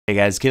Hey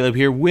guys, Caleb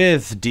here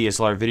with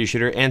DSLR Video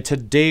Shooter, and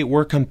today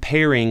we're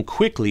comparing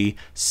quickly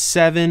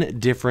 7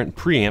 different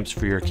preamps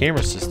for your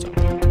camera system.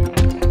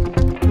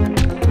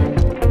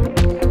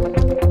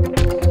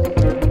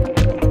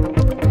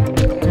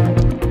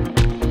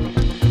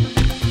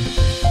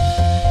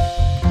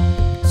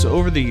 So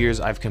over the years,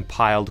 I've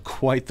compiled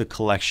quite the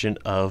collection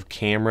of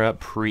camera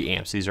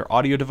preamps. These are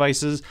audio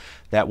devices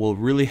that will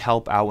really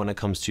help out when it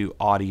comes to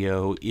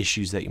audio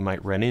issues that you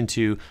might run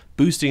into,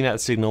 boosting that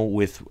signal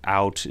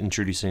without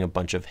introducing a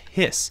bunch of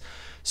hiss.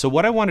 So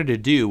what I wanted to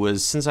do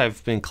was, since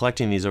I've been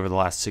collecting these over the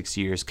last 6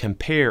 years,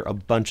 compare a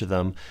bunch of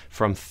them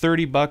from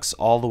 30 bucks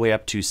all the way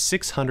up to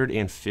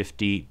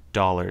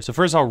 $650. So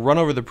first I'll run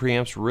over the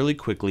preamps really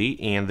quickly,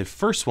 and the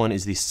first one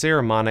is the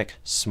Saramonic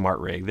Smart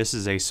Rig. This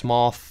is a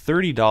small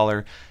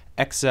 $30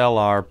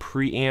 XLR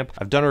preamp.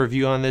 I've done a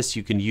review on this.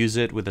 You can use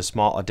it with a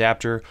small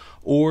adapter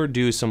or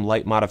do some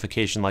light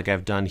modification like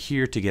I've done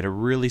here to get a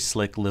really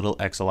slick little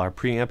XLR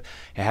preamp.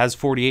 It has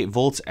 48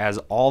 volts as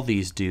all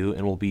these do,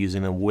 and we'll be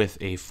using them with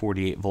a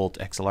 48 volt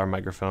XLR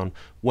microphone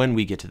when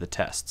we get to the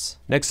tests.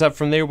 Next up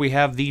from there, we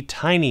have the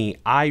tiny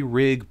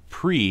iRig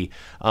Pre.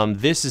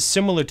 This is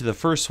similar to the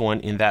first one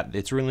in that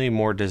it's really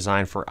more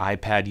designed for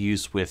iPad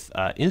use with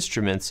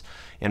instruments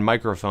and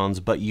microphones,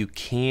 but you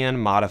can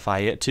modify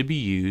it to be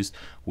used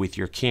with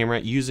your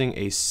camera using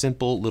a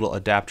simple little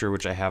adapter,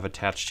 which I have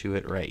attached to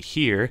it right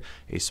here,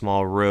 a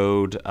small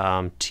Rode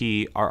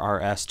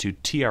TRRS to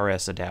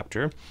TRS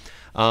adapter.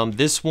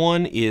 This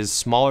one is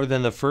smaller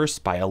than the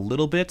first by a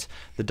little bit.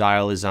 The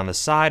dial is on the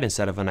side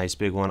instead of a nice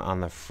big one on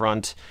the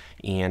front,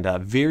 and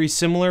very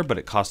similar, but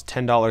it costs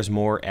 $10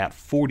 more at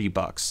 40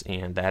 bucks,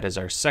 and that is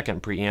our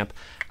second preamp.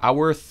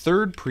 Our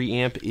third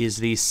preamp is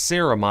the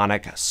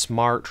Saramonic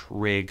Smart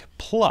Rig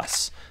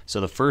Plus.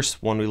 So the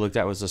first one we looked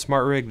at was the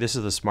Smart Rig. This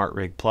is the Smart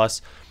Rig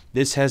Plus.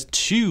 This has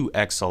 2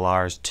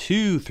 XLRs,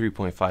 2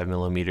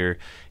 3.5mm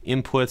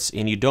inputs,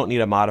 and you don't need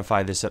to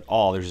modify this at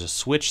all. There's a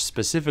switch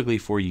specifically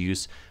for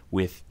use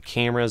with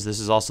cameras.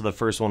 This is also the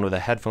first one with a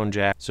headphone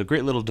jack. So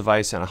great little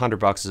device, and 100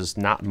 bucks is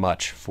not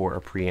much for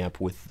a preamp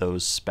with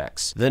those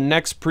specs. The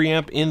next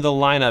preamp in the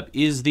lineup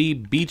is the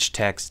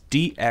Beachtek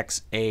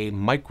DXA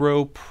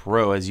Micro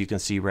Pro, as you can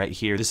see right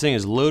here. This thing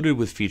is loaded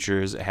with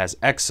features. It has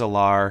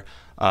XLR,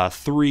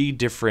 3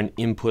 different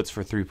inputs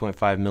for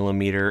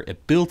 3.5mm, a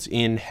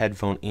built-in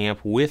headphone amp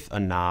with a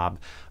knob,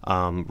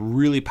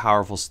 really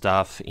powerful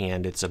stuff,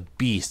 and it's a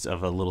beast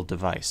of a little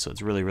device. So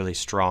it's really, really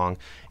strong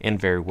and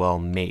very well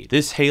made.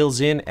 This hails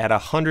in at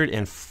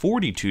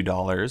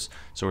 $142,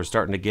 so we're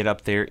starting to get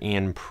up there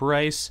in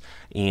price.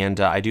 And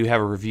I do have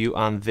a review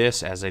on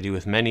this, as I do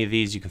with many of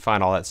these. You can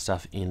find all that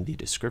stuff in the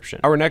description.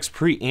 Our next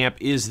preamp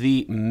is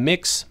the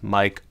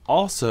MixMic,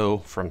 also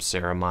from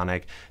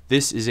Saramonic.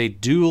 This is a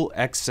dual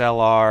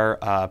XLR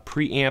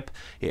preamp.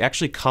 It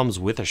actually comes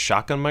with a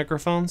shotgun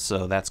microphone,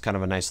 so that's kind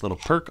of a nice little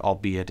perk,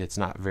 albeit it's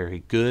not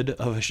very good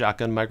of a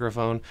shotgun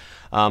microphone.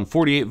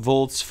 48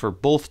 volts for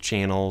both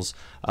channels,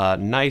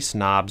 nice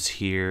knobs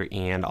here,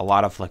 and a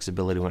lot of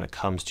flexibility when it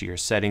comes to your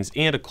settings,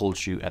 and a cold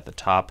shoe at the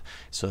top.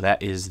 So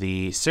that is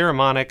the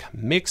Saramonic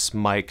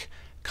MixMic,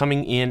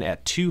 coming in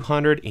at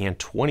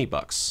 220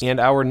 bucks. And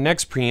our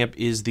next preamp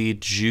is the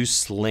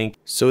JuicedLink.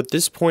 So at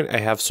this point, I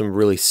have some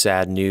really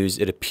sad news.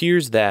 It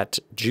appears that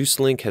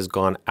JuicedLink has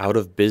gone out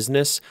of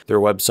business. Their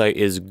website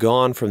is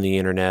gone from the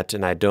internet,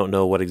 and I don't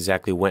know what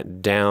exactly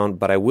went down,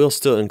 but I will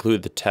still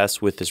include the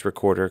tests with this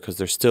recorder because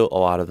there's still a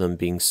lot of them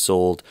being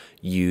sold,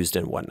 used,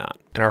 and whatnot.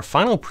 And our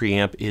final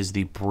preamp is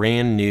the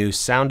brand new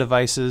Sound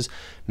Devices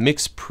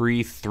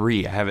MixPre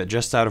 3. I have it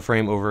just out of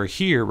frame over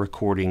here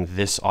recording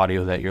this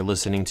audio that you're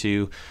listening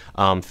to.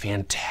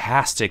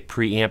 Fantastic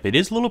preamp. It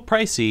is a little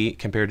pricey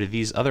compared to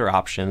these other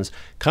options,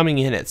 coming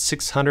in at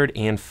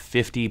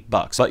 650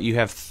 bucks. But you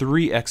have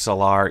 3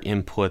 XLR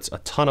inputs, a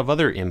ton of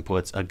other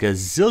inputs, a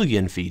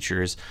gazillion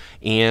features,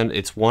 and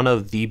it's one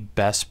of the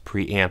best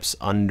preamps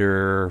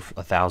under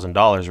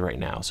 $1,000 right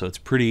now. So it's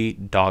pretty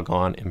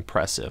doggone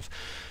impressive.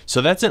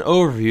 So that's an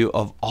overview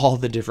of all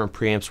the different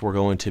preamps we're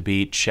going to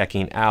be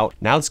checking out.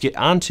 Now let's get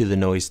on to the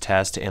noise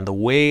test, and the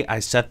way I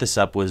set this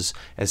up was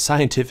as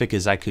scientific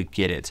as I could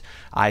get it.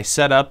 I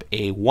set up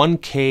a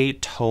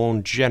 1K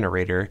tone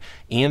generator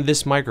and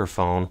this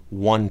microphone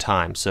one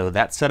time, so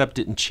that setup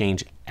didn't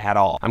change at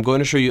all. I'm going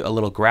to show you a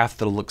little graph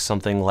that'll look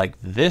something like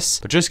this,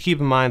 but just keep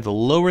in mind the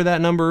lower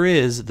that number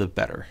is, the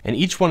better. And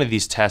each one of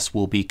these tests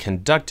will be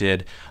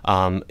conducted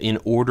in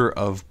order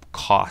of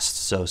cost,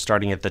 so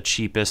starting at the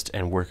cheapest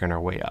and working our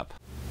way up.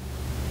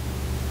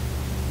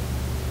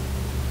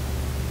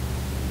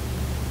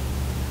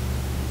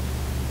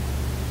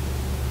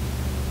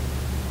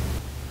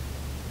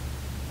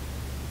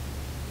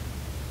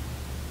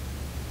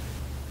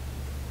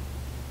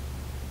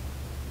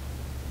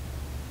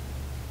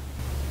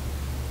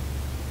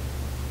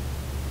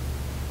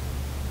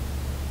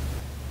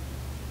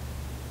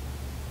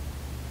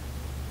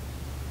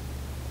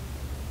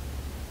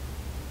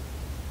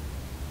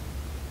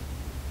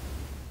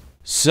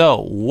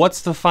 So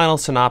what's the final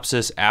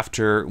synopsis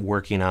after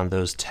working on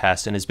those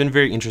tests? And it's been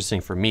very interesting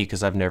for me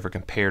because I've never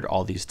compared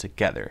all these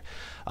together.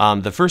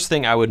 The first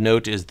thing I would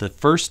note is the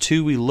first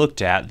two we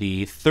looked at,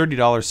 the $30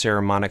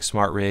 Saramonic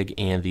Smart Rig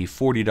and the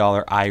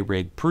 $40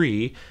 iRig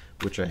Pre,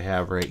 which I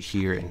have right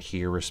here and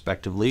here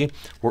respectively,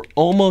 were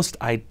almost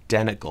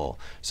identical.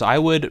 So I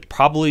would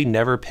probably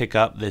never pick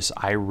up this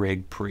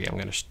iRig Pre.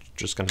 I'm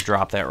just gonna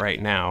drop that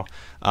right now.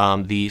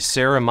 The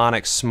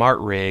Saramonic Smart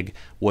Rig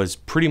was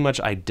pretty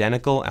much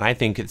identical, and I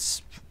think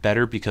it's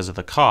better because of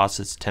the cost.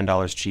 It's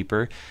 $10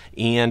 cheaper,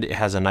 and it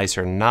has a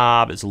nicer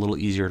knob. It's a little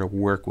easier to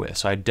work with.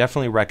 So I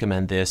definitely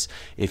recommend this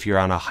if you're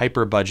on a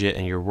hyper budget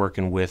and you're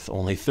working with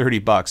only 30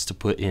 bucks to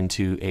put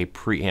into a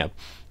preamp.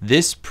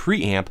 This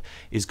preamp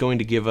is going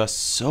to give us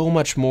so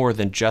much more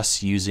than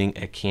just using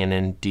a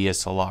Canon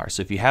DSLR.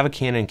 So if you have a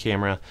Canon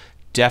camera,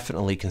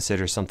 definitely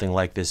consider something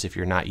like this if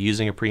you're not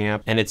using a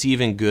preamp, and it's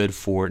even good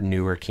for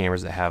newer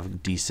cameras that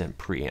have decent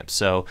preamps.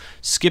 So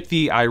skip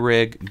the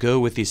iRig, go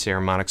with the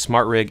Saramonic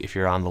Smart Rig if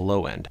you're on the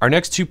low end. Our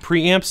next two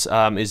preamps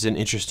is an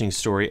interesting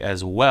story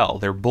as well.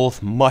 They're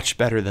both much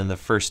better than the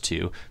first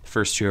two. The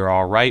first two are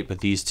all right,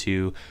 but these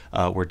two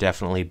were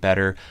definitely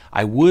better.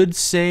 I would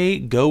say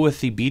go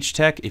with the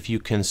Beachtek if you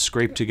can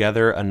scrape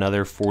together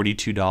another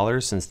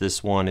 $42, since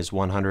this one is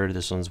 $100,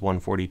 this one's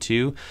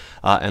 $142,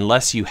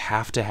 unless you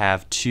have to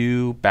have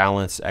two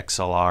balanced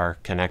XLR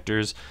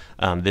connectors.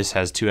 This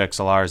has two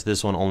XLRs,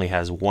 this one only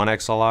has one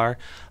XLR,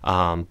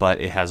 but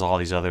it has all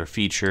these other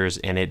features,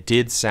 and it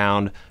did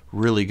sound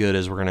really good,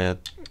 as we're gonna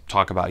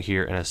talk about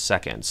here in a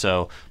second.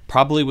 So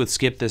probably would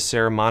skip this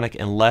Saramonic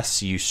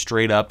unless you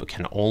straight up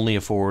can only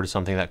afford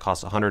something that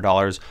costs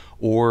 $100,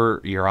 or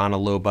you're on a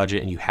low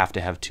budget and you have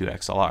to have two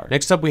XLR.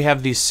 Next up we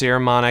have the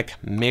Saramonic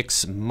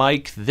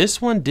MixMic.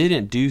 This one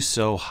didn't do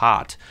so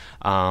hot.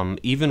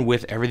 Even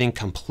with everything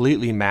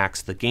completely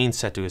maxed, the gain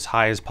set to as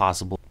high as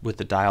possible with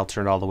the dial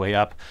turned all the way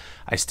up,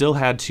 I still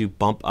had to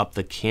bump up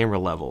the camera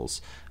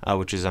levels,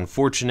 which is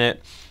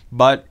unfortunate.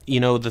 But you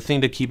know, the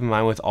thing to keep in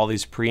mind with all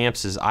these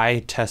preamps is I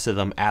tested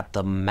them at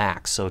the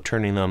max, so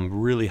turning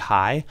them really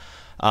high.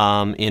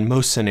 In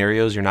most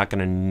scenarios, you're not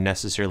going to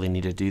necessarily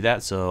need to do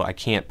that, so I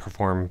can't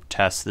perform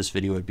tests. This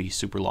video would be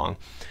super long.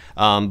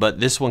 But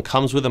this one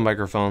comes with a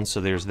microphone,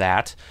 so there's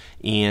that.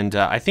 And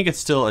I think it's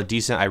still a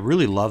decent, I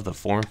really love the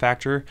form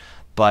factor,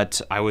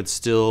 but I would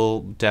still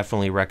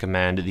definitely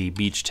recommend the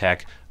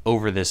Beachtek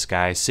over this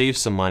guy. Save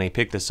some money,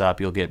 pick this up,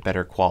 you'll get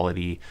better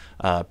quality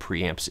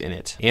preamps in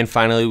it. And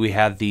finally we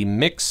have the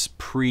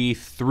MixPre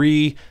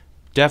 3.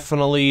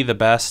 Definitely the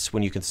best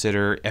when you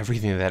consider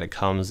everything that it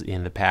comes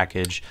in the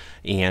package.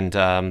 And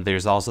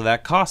there's also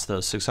that cost though.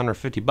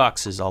 650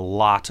 bucks is a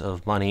lot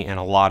of money and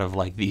a lot of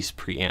like these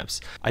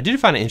preamps. I did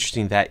find it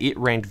interesting that it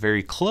ranked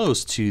very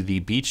close to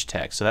the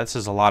Beachtek, so that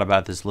says a lot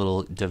about this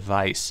little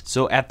device.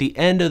 So at the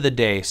end of the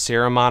day,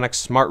 Saramonic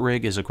Smart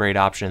Rig is a great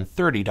option.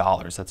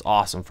 $30, that's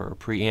awesome for a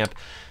preamp.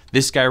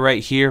 This guy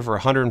right here for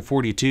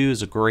 $142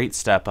 is a great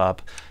step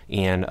up,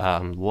 and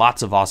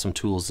lots of awesome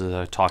tools that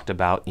I talked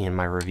about in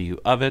my review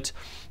of it.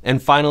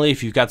 And finally,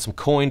 if you've got some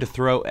coin to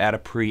throw at a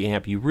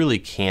preamp, you really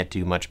can't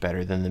do much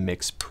better than the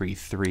MixPre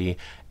 3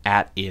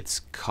 at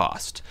its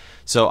cost.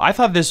 So I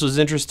thought this was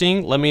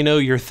interesting. Let me know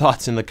your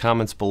thoughts in the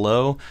comments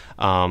below.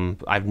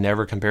 I've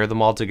never compared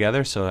them all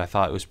together, so I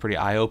thought it was pretty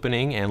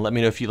eye-opening. And let me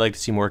know if you'd like to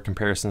see more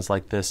comparisons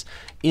like this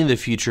in the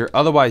future.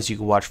 Otherwise, you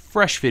can watch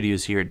fresh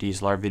videos here at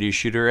DSLR Video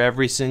Shooter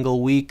every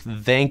single week.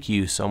 Thank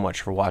you so much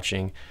for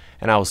watching,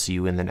 and I will see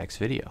you in the next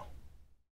video.